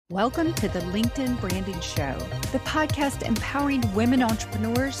Welcome to the LinkedIn Branding Show, the podcast empowering women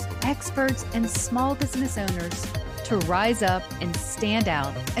entrepreneurs, experts, and small business owners to rise up and stand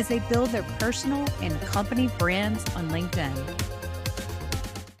out as they build their personal and company brands on LinkedIn.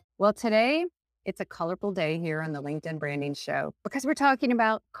 Well, today it's a colorful day here on the LinkedIn Branding Show because we're talking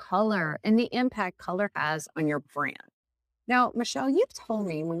about color and the impact color has on your brand. Now, Michelle, you've told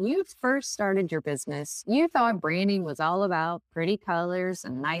me when you first started your business, you thought branding was all about pretty colors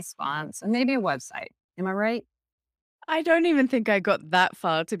and nice fonts and maybe a website. Am I right? I don't even think I got that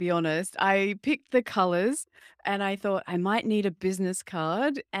far, to be honest. I picked the colors and I thought I might need a business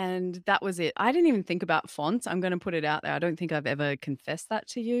card, and that was it. I didn't even think about fonts. I'm going to put it out there. I don't think I've ever confessed that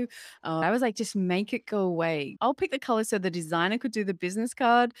to you. I was like, just make it go away. I'll pick the colors so the designer could do the business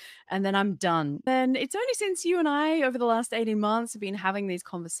card, and then I'm done. And it's only since you and I, over the last 18 months, have been having these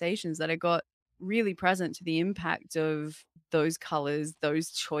conversations that I got really present to the impact of those colors,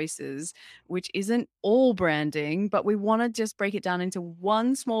 those choices, which isn't all branding, but we want to just break it down into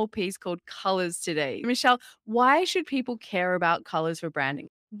one small piece called colors today. Michelle, why should people care about colors for branding?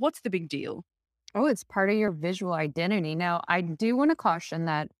 What's the big deal? Oh, it's part of your visual identity. Now, I do want to caution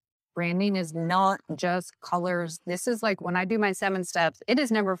that branding is not just colors. This is like when I do my 7 steps, it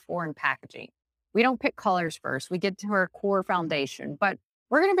is number 4 in packaging. We don't pick colors first. We get to our core foundation, but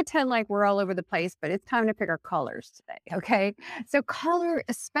we're going to pretend like we're all over the place, but it's time to pick our colors today. Okay. So, color,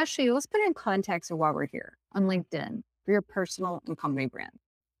 especially, let's put it in context of why we're here on LinkedIn for your personal and company brand.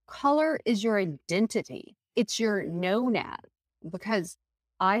 Color is your identity, it's your known as because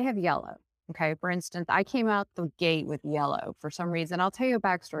I have yellow. Okay. For instance, I came out the gate with yellow for some reason. I'll tell you a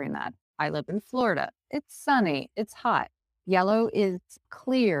backstory in that. I live in Florida. It's sunny, it's hot. Yellow is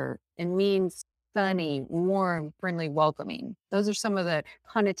clear and means sunny, warm, friendly, welcoming. Those are some of the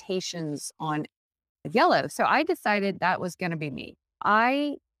connotations on yellow. So I decided that was going to be me.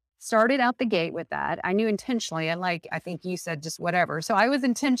 I started out the gate with that. I knew intentionally, and like I think you said, just whatever. So I was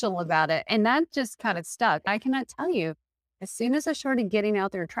intentional about it. And that just kind of stuck. I cannot tell you, as soon as I started getting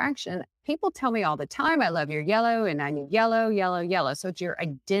out there traction, people tell me all the time, I love your yellow, and I need yellow, yellow, yellow. So it's your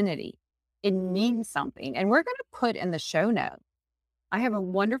identity. It means something. And we're going to put in the show notes. I have a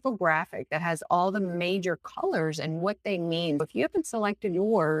wonderful graphic that has all the major colors and what they mean. If you haven't selected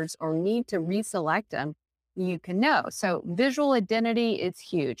yours or need to reselect them, you can know. So visual identity is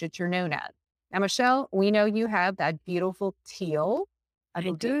huge. It's your known as. Now, Michelle, we know you have that beautiful teal. I I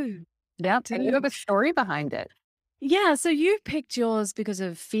believe. do. I Yep. And you do. have a story behind it. Yeah, so you picked yours because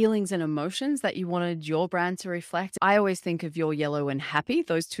of feelings and emotions that you wanted your brand to reflect. I always think of your yellow and happy.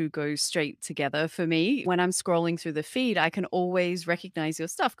 Those two go straight together for me. When I'm scrolling through the feed, I can always recognize your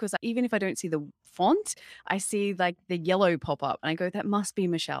stuff because even if I don't see the font, I see like the yellow pop up and I go, that must be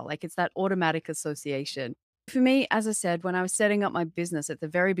Michelle. Like it's that automatic association. For me, as I said, when I was setting up my business at the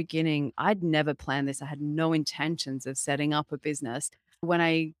very beginning, I'd never planned this. I had no intentions of setting up a business. When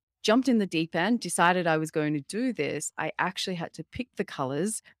I jumped in the deep end, decided I was going to do this, I actually had to pick the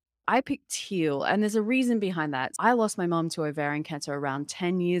colors. I picked teal, and there's a reason behind that. I lost my mom to ovarian cancer around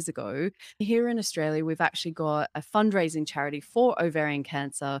 10 years ago. Here in Australia, we've actually got a fundraising charity for ovarian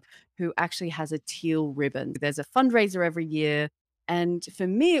cancer who actually has a teal ribbon. There's a fundraiser every year. And for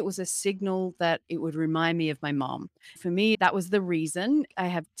me, it was a signal that it would remind me of my mom. For me, that was the reason. I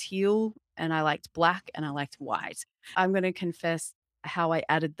have teal and I liked black and I liked white. I'm going to confess how I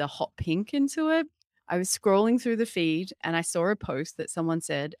added the hot pink into it. I was scrolling through the feed and I saw a post that someone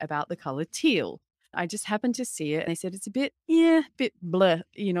said about the color teal. I just happened to see it and they said it's a bit, yeah, bit bleh,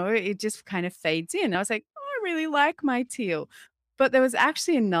 it just kind of fades in. I was like, oh, I really like my teal. But there was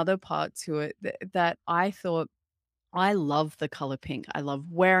actually another part to it that I thought I love the color pink. I love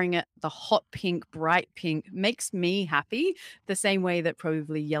wearing it. The hot pink, bright pink makes me happy the same way that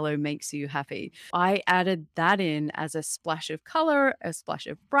probably yellow makes you happy. I added that in as a splash of color, a splash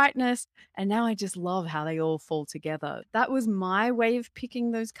of brightness, and now I just love how they all fall together. That was my way of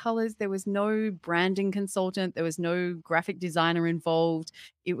picking those colors. There was no branding consultant, there was no graphic designer involved.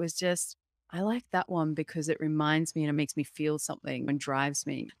 It was just I like that one because it reminds me and it makes me feel something and drives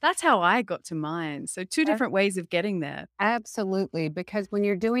me. That's how I got to mine. So 2 different ways of getting there. Absolutely. Because when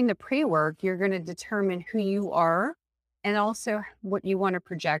you're doing the pre work, you're going to determine who you are and also what you want to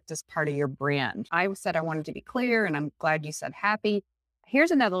project as part of your brand. I said I wanted to be clear, and I'm glad you said happy.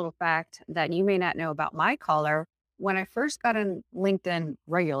 Here's another little fact that you may not know about my color. When I first got on LinkedIn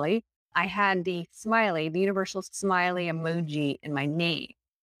regularly, I had the smiley, the universal smiley emoji in my name.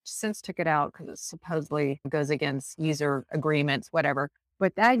 Since took it out because it supposedly goes against user agreements, whatever.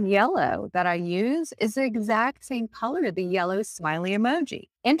 But that yellow that I use is the exact same color, the yellow smiley emoji.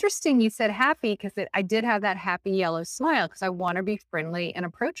 Interesting you said happy because I did have that happy yellow smile because I want to be friendly and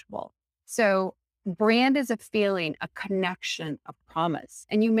approachable. So brand is a feeling, a connection, a promise,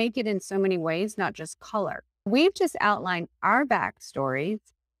 and you make it in so many ways, not just color. We've just outlined our backstories.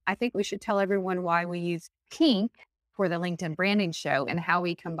 I think we should tell everyone why we use pink for the LinkedIn branding show and how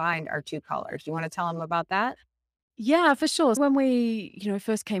we combined our two colors. You want to tell them about that? Yeah, for sure. When we,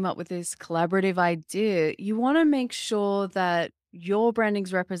 first came up with this collaborative idea, you want to make sure that your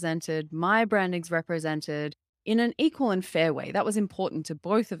branding's represented, my branding's represented in an equal and fair way. That was important to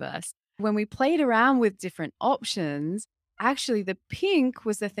both of us. When we played around with different options, actually the pink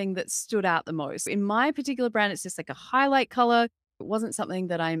was the thing that stood out the most. In my particular brand, it's just like a highlight color. It wasn't something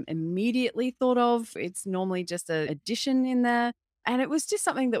that I'm immediately thought of. It's normally just an addition in there. And it was just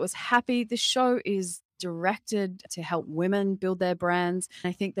something that was happy. The show is directed to help women build their brands.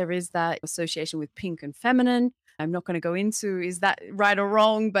 I think there is that association with pink and feminine. I'm not going to go into is that right or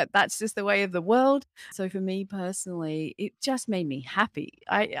wrong, but that's just the way of the world. So for me personally, it just made me happy.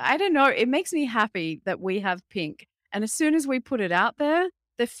 I don't know, it makes me happy that we have pink. And as soon as we put it out there,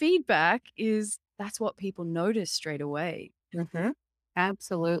 the feedback is that's what people notice straight away. Mhm.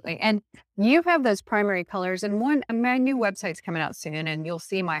 Absolutely. And you have those primary colors, and my new website's coming out soon, and you'll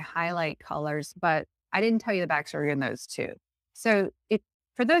see my highlight colors, but I didn't tell you the backstory on those two. So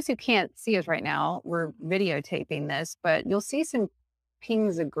for those who can't see us right now, we're videotaping this, but you'll see some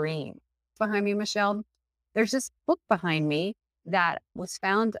pings of green behind me, Michelle. There's this book behind me that was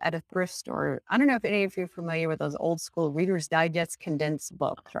found at a thrift store. I don't know if any of you are familiar with those old school Reader's Digest condensed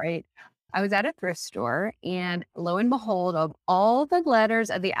books, right? I was at a thrift store, and lo and behold, of all the letters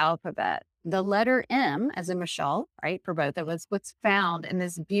of the alphabet, the letter M, as in Michelle, right, for both of us, was found in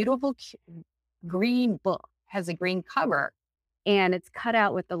this beautiful green book, has a green cover, and it's cut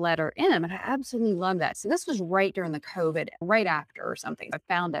out with the letter M. And I absolutely love that. So this was right during the COVID, right after or something. I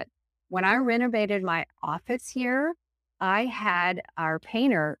found it. When I renovated my office here, I had our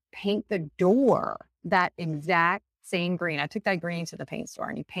painter paint the door that exact same green. I took that green to the paint store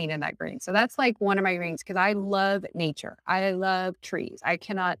and he painted that green. So that's like one of my greens because I love nature. I love trees. I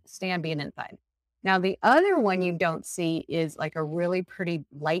cannot stand being inside. Now, the other one you don't see is like a really pretty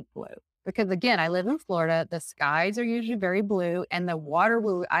light blue. Because again, I live in Florida. The skies are usually very blue, and the water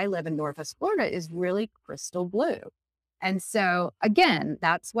where I live in Northwest Florida is really crystal blue. And so again,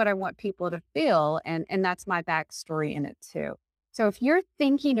 that's what I want people to feel. And that's my backstory in it too. So if you're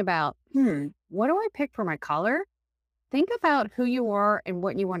thinking about, what do I pick for my color? Think about who you are and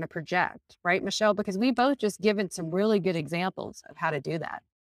what you want to project, right, Michelle? Because we both just given some really good examples of how to do that.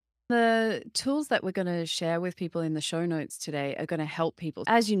 The tools that we're going to share with people in the show notes today are going to help people.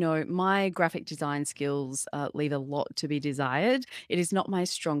 As you know, my graphic design skills leave a lot to be desired. It is not my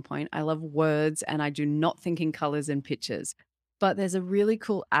strong point. I love words and I do not think in colors and pictures. But there's a really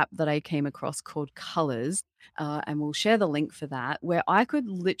cool app that I came across called Colors, and we'll share the link for that, where I could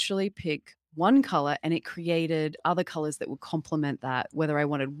literally pick one color and it created other colors that would complement that, whether I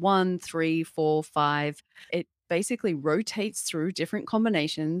wanted one, three, four, five. It basically rotates through different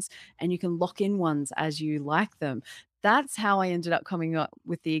combinations and you can lock in ones as you like them. That's how I ended up coming up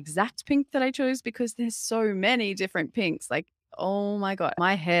with the exact pink that I chose because there's so many different pinks. Like, oh my God,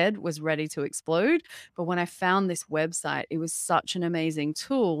 my head was ready to explode. But when I found this website, it was such an amazing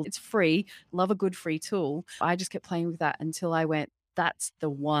tool. It's free, love a good free tool. I just kept playing with that until I went, that's the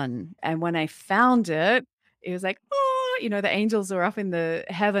one. And when I found it, it was like, oh, the angels are up in the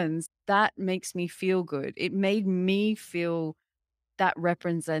heavens. That makes me feel good. It made me feel that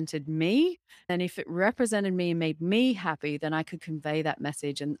represented me. And if it represented me and made me happy, then I could convey that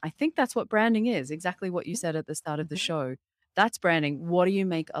message. And I think that's what branding is, exactly what you said at the start of the Mhm, show. That's branding. What do you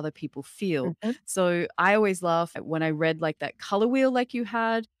make other people feel? mhm. So I always laugh at when I read like that color wheel like you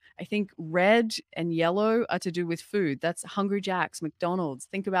had. I think red and yellow are to do with food. That's Hungry Jack's, McDonald's.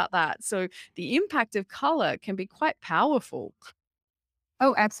 Think about that. So the impact of color can be quite powerful.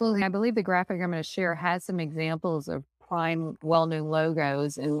 Oh, absolutely. I believe the graphic I'm going to share has some examples of prime well-known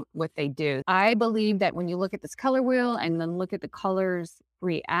logos and what they do. I believe that when you look at this color wheel and then look at the colors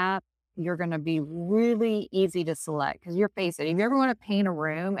free app, you're going to be really easy to select because you're face it. If you ever want to paint a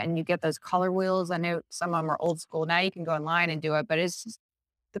room and you get those color wheels, I know some of them are old school. Now you can go online and do it, but it's just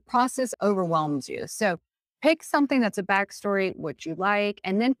the process overwhelms you. So pick something that's a backstory, what you like,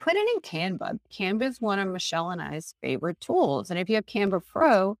 and then put it in Canva. Canva is one of Michelle and I's favorite tools. And if you have Canva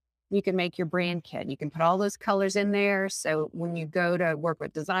Pro, you can make your brand kit. You can put all those colors in there. So when you go to work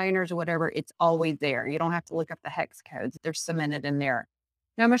with designers or whatever, it's always there. You don't have to look up the hex codes. They're cemented in there.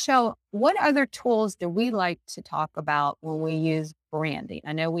 Now, Michelle, what other tools do we like to talk about when we use branding?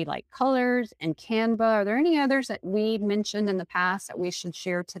 I know we like colors and Canva. Are there any others that we mentioned in the past that we should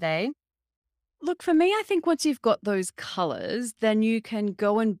share today? Look, for me, I think once you've got those colors, then you can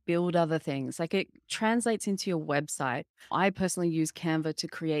go and build other things. Like it translates into your website. I personally use Canva to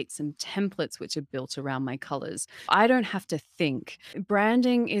create some templates which are built around my colors. I don't have to think.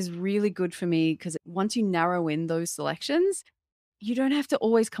 Branding is really good for me because once you narrow in those selections, you don't have to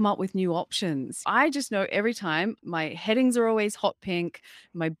always come up with new options. I just know every time my headings are always hot pink,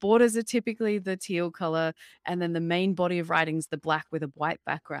 my borders are typically the teal color, and then the main body of writing's the black with a white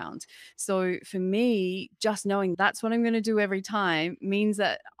background. So for me, just knowing that's what I'm going to do every time means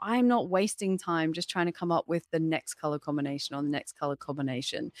that I'm not wasting time just trying to come up with the next color combination or the next color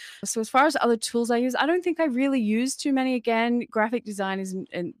combination. So as far as other tools I use, I don't think I really use too many. Again, graphic design is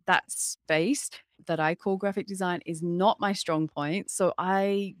in that space that I call graphic design is not my strong point. So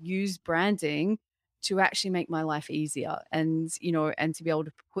I use branding to actually make my life easier and to be able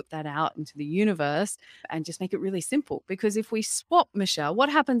to put that out into the universe and just make it really simple. Because if we swap, Michelle, what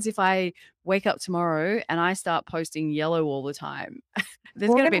happens if I wake up tomorrow and I start posting yellow all the time? There's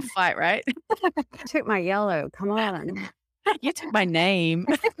We're going to be a gonna fight, right? took my yellow. Come on. You took my name.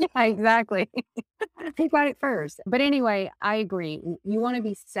 Yeah, exactly. Who got it first? But anyway, I agree. You want to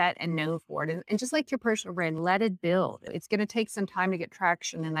be set and known for it. And just like your personal brand, let it build. It's going to take some time to get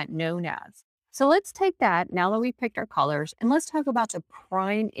traction in that known as. So let's take that now that we've picked our colors and let's talk about the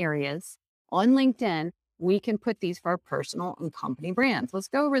prime areas on LinkedIn. We can put these for our personal and company brands. Let's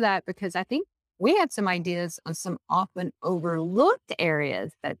go over that because I think we had some ideas on some often overlooked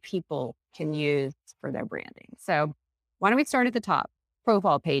areas that people can use for their branding. So why don't we start at the top?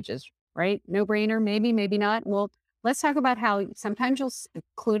 Profile pages, right? No brainer, maybe, maybe not. Well, let's talk about how sometimes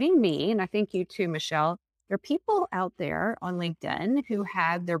including me, and I think you too, Michelle, there are people out there on LinkedIn who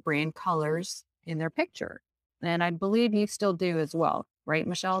have their brand colors in their picture. And I believe you still do as well, right,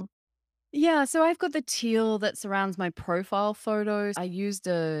 Michelle? Yeah, so I've got the teal that surrounds my profile photos. I used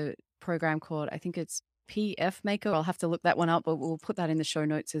a program called, I think it's PF Maker. I'll have to look that one up, but we'll put that in the show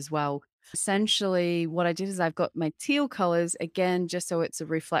notes as well. Essentially, what I did is I've got my teal colors again, just so it's a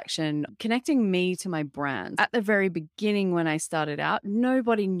reflection, connecting me to my brand. At the very beginning, when I started out,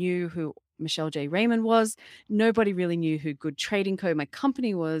 nobody knew who Michelle J. Raymond was. Nobody really knew who Good Trading Co., my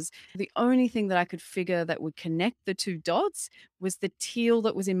company, was. The only thing that I could figure that would connect the two dots was the teal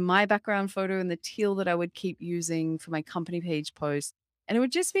that was in my background photo and the teal that I would keep using for my company page post. And it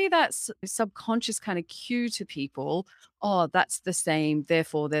would just be that subconscious kind of cue to people, oh, that's the same.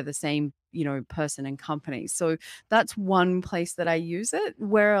 Therefore, they're the same, person and company. So that's one place that I use it.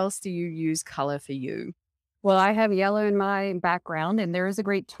 Where else do you use color for you? Well, I have yellow in my background, and there is a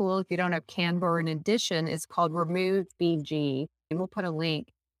great tool if you don't have Canva or in addition, it's called Remove BG. And we'll put a link.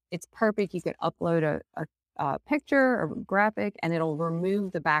 It's perfect. You could upload a picture or graphic, and it'll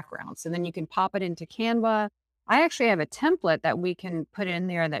remove the background. So then you can pop it into Canva. I actually have a template that we can put in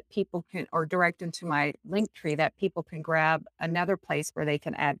there that people can, or direct into my link tree that people can grab another place where they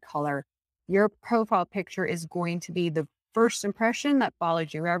can add color. Your profile picture is going to be the first impression that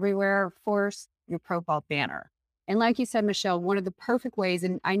follows you everywhere. Of course, your profile banner. And like you said, Michelle, one of the perfect ways,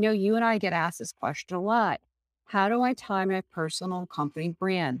 and I know you and I get asked this question a lot, how do I tie my personal company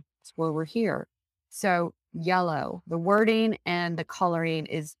brand? That's where we're here. So yellow, the wording and the coloring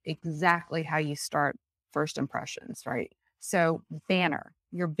is exactly how you start first impressions, right? So banner,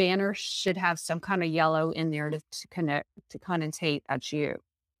 your banner should have some kind of yellow in there to connect, to connotate that's you.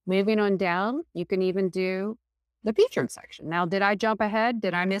 Moving on down, you can even do the featured section. Now, did I jump ahead?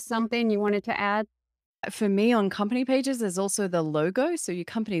 Did I miss something you wanted to add? For me, on company pages, there's also the logo. So your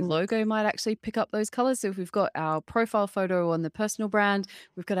company Mm. logo might actually pick up those colors. So if we've got our profile photo on the personal brand,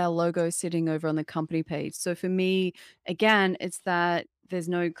 we've got our logo sitting over on the company page. So for me, again, it's that there's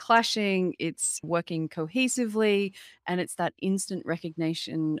no clashing, it's working cohesively, and it's that instant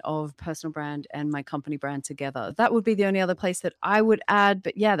recognition of personal brand and my company brand together. That would be the only other place that I would add.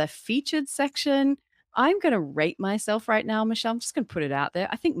 But yeah, the featured section, I'm going to rate myself right now, Michelle. I'm just going to put it out there.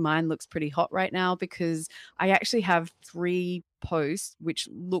 I think mine looks pretty hot right now because I actually have 3 posts which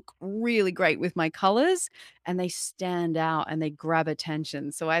look really great with my colors and they stand out and they grab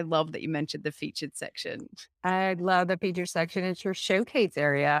attention. So I love that you mentioned the featured section. I love the feature section. It's your showcase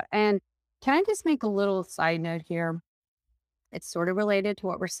area. And can I just make a little side note here? It's sort of related to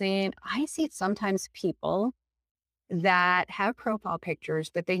what we're seeing. I see sometimes people that have profile pictures,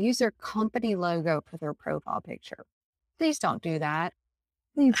 but they use their company logo for their profile picture. Please don't do that.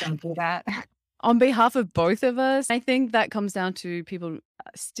 Please don't do that. On behalf of both of us, I think that comes down to people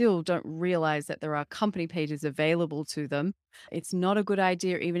still don't realize that there are company pages available to them. It's not a good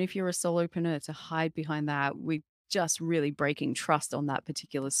idea, even if you're a solopreneur, to hide behind that. We just really breaking trust on that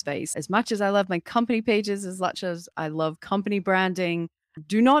particular space. As much as I love my company pages, as much as I love company branding,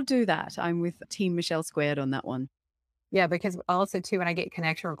 do not do that. I'm with Team Michelle Squared on that one. Yeah, because also too, when I get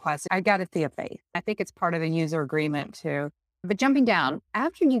connection requests, I got to see a face. I think it's part of the user agreement too. But jumping down,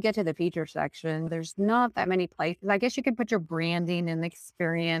 after you get to the feature section, there's not that many places. I guess you could put your branding and the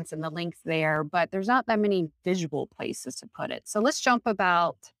experience and the links there, but there's not that many visual places to put it. So let's jump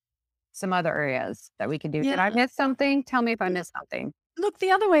about some other areas that we can do. Did I Yeah. miss something? Tell me if I missed something. Look,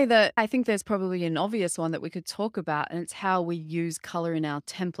 the other way that I think there's probably an obvious one that we could talk about, and it's how we use color in our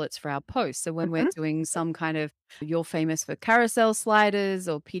templates for our posts. So when we're Mhm. doing some kind of, you're famous for carousel sliders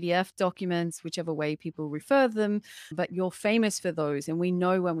or PDF documents, whichever way people refer them, but you're famous for those. And we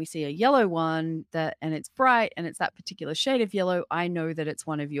know when we see a yellow one that, and it's bright and it's that particular shade of yellow, I know that it's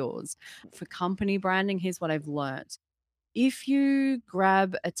one of yours. For company branding, here's what I've learned. If you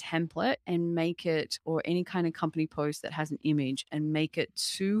grab a template and make it, or any kind of company post that has an image and make it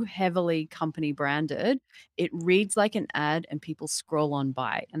too heavily company branded, it reads like an ad and people scroll on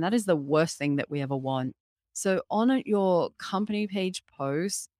by. And that is the worst thing that we ever want. So, on your company page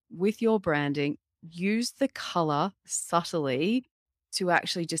post with your branding, use the color subtly to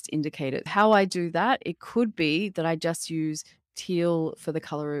actually just indicate it. How I do that, it could be that I just use teal for the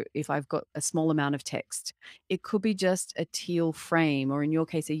color if I've got a small amount of text. It could be just a teal frame, or in your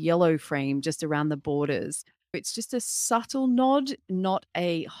case, a yellow frame just around the borders. It's just a subtle nod, not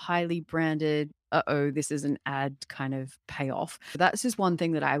a highly branded, oh, this is an ad kind of payoff. That's just one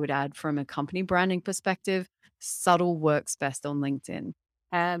thing that I would add from a company branding perspective. Subtle works best on LinkedIn.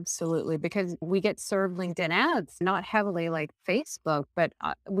 Absolutely, because we get served LinkedIn ads, not heavily like Facebook, but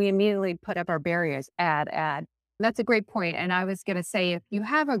we immediately put up our barriers, ad. That's a great point. And I was going to say, if you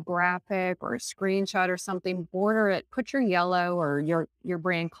have a graphic or a screenshot or something, border it, put your yellow or your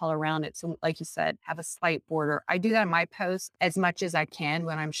brand color around it. So, like you said, have a slight border. I do that in my posts as much as I can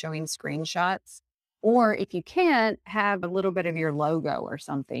when I'm showing screenshots. Or if you can't, have a little bit of your logo or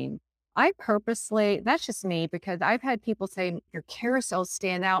something. I purposely, that's just me because I've had people say, your carousels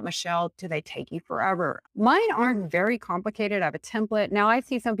stand out, Michelle. Do they take you forever? Mine aren't very complicated. I have a template. Now I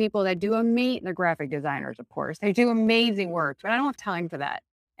see some people that do amazing, they're graphic designers, of course. They do amazing work, but I don't have time for that.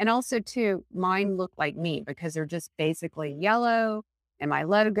 And also, too, mine look like me because they're just basically yellow and my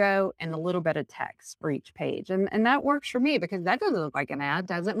logo and a little bit of text for each page. And that works for me because that doesn't look like an ad,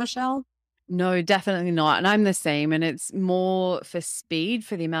 does it, Michelle? No, definitely not. And I'm the same. And it's more for speed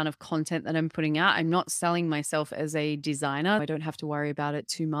for the amount of content that I'm putting out. I'm not selling myself as a designer. I don't have to worry about it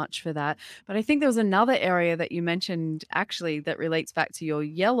too much for that. But I think there was another area that you mentioned actually that relates back to your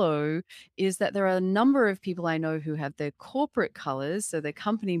yellow, is that there are a number of people I know who have their corporate colors, so their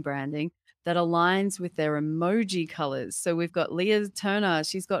company branding, that aligns with their emoji colors. So we've got Leah Turner,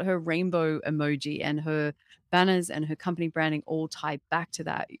 she's got her rainbow emoji, and her banners and her company branding all tie back to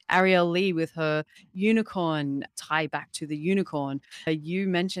that. Ariel Lee with her unicorn tie back to the unicorn. You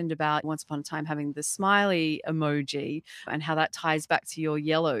mentioned about once upon a time having the smiley emoji and how that ties back to your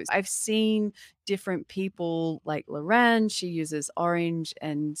yellows. I've seen different people like Loran, she uses orange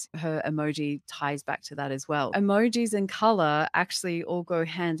and her emoji ties back to that as well. Emojis and color actually all go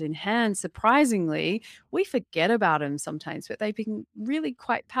hand in hand. Surprisingly, we forget about them sometimes, but they've been really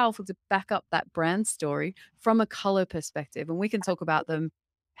quite powerful to back up that brand story from a color perspective. And we can talk about them,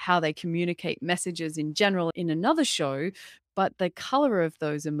 how they communicate messages in general in another show, but the color of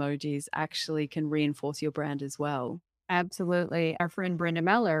those emojis actually can reinforce your brand as well. Absolutely. Our friend Brenda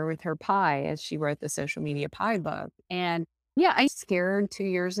Meller with her pie, as she wrote the social media pie book. And yeah, I scared 2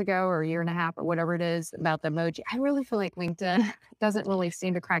 years ago or a year and a half or whatever it is about the emoji. I really feel like LinkedIn doesn't really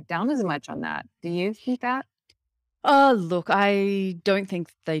seem to crack down as much on that. Do you think that? Look, I don't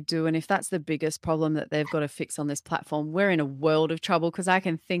think they do. And if that's the biggest problem that they've got to fix on this platform, we're in a world of trouble, because I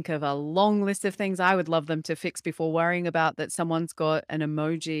can think of a long list of things I would love them to fix before worrying about that someone's got an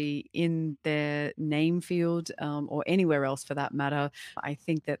emoji in their name field, or anywhere else for that matter. I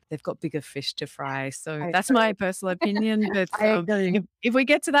think that they've got bigger fish to fry. So I that's agree. my personal opinion. But I agree. if we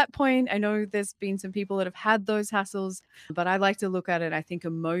get to that point, I know there's been some people that have had those hassles, but I like to look at it. I think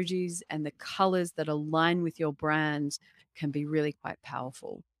emojis and the colors that align with your brand can be really quite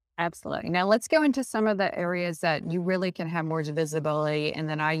powerful. Absolutely. Now let's go into some of the areas that you really can have more visibility and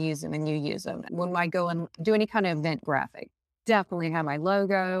then I use them and you use them. When I go and do any kind of event graphic, definitely have my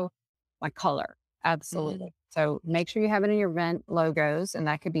logo, my color. Mhm. Absolutely. So make sure you have it in your event logos, and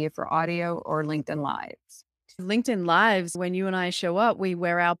that could be for audio or LinkedIn Lives. LinkedIn Lives, when you and I show up, we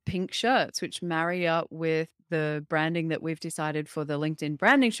wear our pink shirts, which marry up with the branding that we've decided for the LinkedIn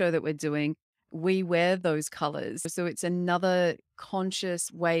branding show that we're doing. We wear those colors. So it's another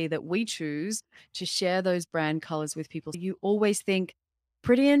conscious way that we choose to share those brand colors with people. You always think,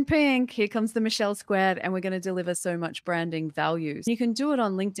 pretty in pink, here comes the Michelle Squared, and we're going to deliver so much branding values. You can do it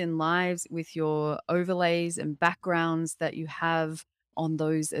on LinkedIn Lives with your overlays and backgrounds that you have on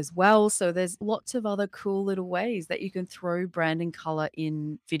those as well. So there's lots of other cool little ways that you can throw branding color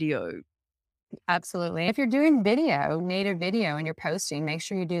in video. Absolutely. If you're doing video, native video, and you're posting, make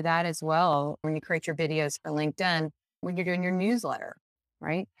sure you do that as well when you create your videos for LinkedIn, when you're doing your newsletter,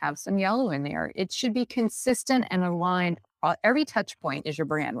 right? Have some yellow in there. It should be consistent and aligned. Every touch point is your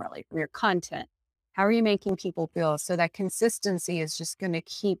brand, really, for your content. How are you making people feel? So that consistency is just going to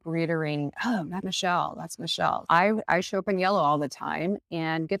keep reiterating, oh, that's Michelle. That's Michelle. I show up in yellow all the time.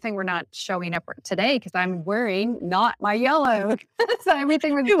 And good thing we're not showing up today because I'm wearing not my yellow. So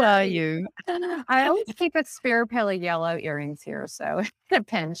everything was Who are dirty. you? I always keep a spare pair of yellow earrings here. So in a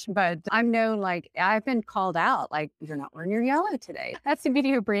pinch, but I'm known like I've been called out, like, you're not wearing your yellow today. That's the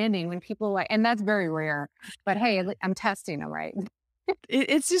video branding when people like, and that's very rare. But hey, I'm testing them, right?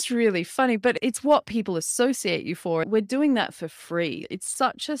 It's just really funny, but it's what people associate you for. We're doing that for free. It's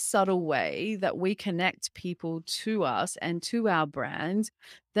such a subtle way that we connect people to us and to our brand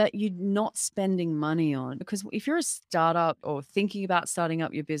that you're not spending money on. Because if you're a startup or thinking about starting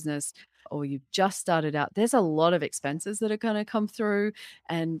up your business, or you've just started out, there's a lot of expenses that are going to come through.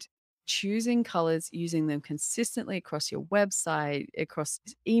 And choosing colors, using them consistently across your website, across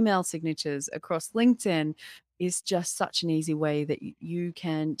email signatures, across LinkedIn, is just such an easy way that you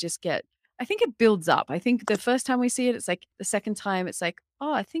can just get. I think it builds up. I think the first time we see it, it's like the second time, it's like,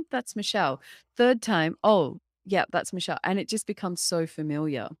 oh, I think that's Michelle. Third time, oh, yeah, that's Michelle. And it just becomes so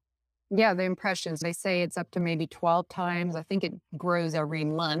familiar. Yeah, the impressions, they say it's up to maybe 12 times. I think it grows every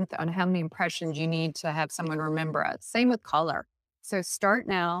month on how many impressions you need to have someone remember us. Same with color. So start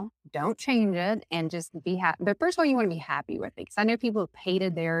now, don't change it, and just be happy. But first of all, you want to be happy with it because I know people have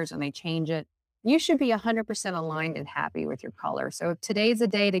hated theirs and they change it. You should be 100% aligned and happy with your color. So if today's the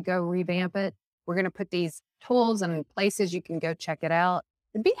day to go revamp it, we're going to put these tools and places you can go check it out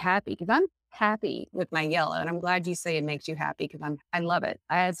and be happy because I'm happy with my yellow. And I'm glad you say it makes you happy because I love it.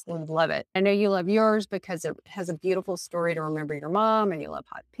 I absolutely love it. I know you love yours because it has a beautiful story to remember your mom and you love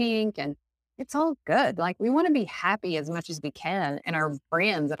hot pink and it's all good. Like we want to be happy as much as we can in our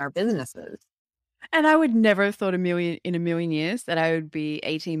brands and our businesses. And I would never have thought in a million years that I would be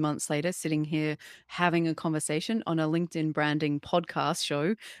 18 months later sitting here having a conversation on a LinkedIn branding podcast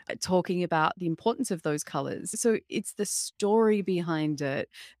show, talking about the importance of those colors. So it's the story behind it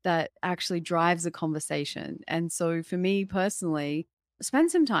that actually drives a conversation. And so for me personally,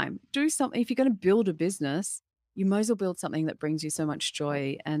 spend some time, do something. If you're going to build a business, you might as well build something that brings you so much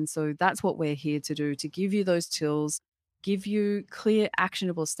joy. And so that's what we're here to do, to give you those tools, give you clear,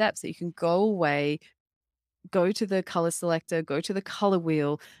 actionable steps that you can go away, go to the color selector, go to the color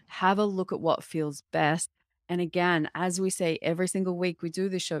wheel, have a look at what feels best. And again, as we say every single week we do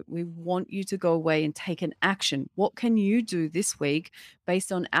this show, we want you to go away and take an action. What can you do this week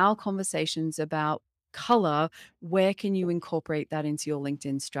based on our conversations about color? Where can you incorporate that into your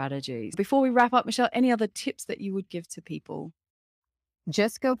LinkedIn strategies? Before we wrap up, Michelle, any other tips that you would give to people?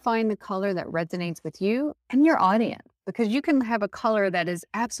 Just go find the color that resonates with you and your audience because you can have a color that is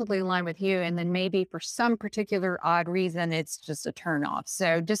absolutely aligned with you. And then maybe for some particular odd reason, it's just a turn off.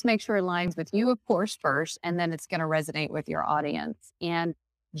 So just make sure it aligns with you, of course, first, and then it's going to resonate with your audience. And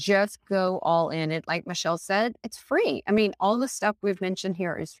just go all in it. Like Michelle said, it's free. I mean, all the stuff we've mentioned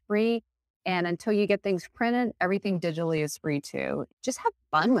here is free. And until you get things printed, everything digitally is free too. Just have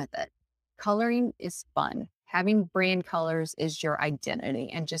fun with it. Coloring is fun. Having brand colors is your identity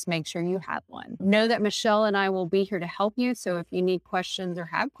and just make sure you have one. Know that Michelle and I will be here to help you. So if you need questions or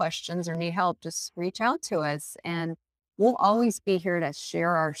have questions or need help, just reach out to us and we'll always be here to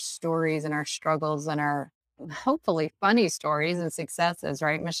share our stories and our struggles and our hopefully funny stories and successes,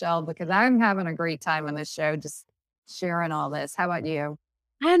 right, Michelle? Because I'm having a great time on this show, just sharing all this. How about you?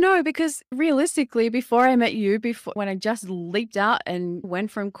 I know, because realistically, before I met you, before when I just leaped out and went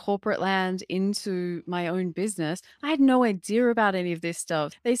from corporate land into my own business, I had no idea about any of this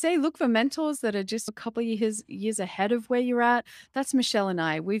stuff. They say look for mentors that are just a couple of years ahead of where you're at. That's Michelle and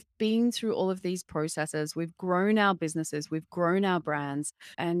I. We've been through all of these processes. We've grown our businesses, we've grown our brands,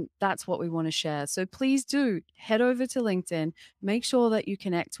 and that's what we want to share. So please do head over to LinkedIn, make sure that you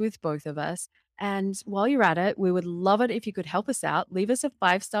connect with both of us. And while you're at it, we would love it if you could help us out. Leave us a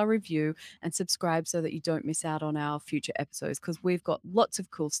 5-star review and subscribe so that you don't miss out on our future episodes because we've got lots of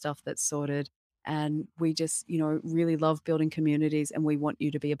cool stuff that's sorted. And we just, really love building communities, and we want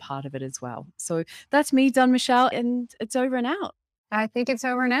you to be a part of it as well. So that's me done, Michelle, and it's over and out I think it's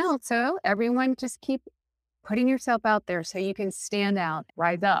over now. So everyone just keep putting yourself out there so you can stand out,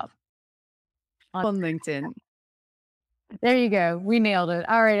 rise up. on LinkedIn. There you go. We nailed it.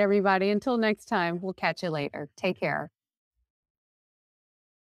 All right, everybody. Until next time, we'll catch you later. Take care.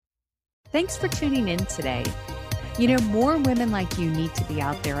 Thanks for tuning in today. More women like you need to be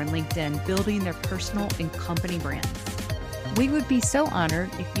out there on LinkedIn building their personal and company brands. We would be so honored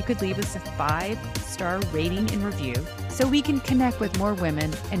if you could leave us a 5-star rating and review so we can connect with more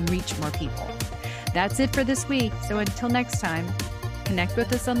women and reach more people. That's it for this week. So until next time, connect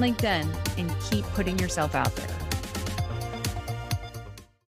with us on LinkedIn and keep putting yourself out there.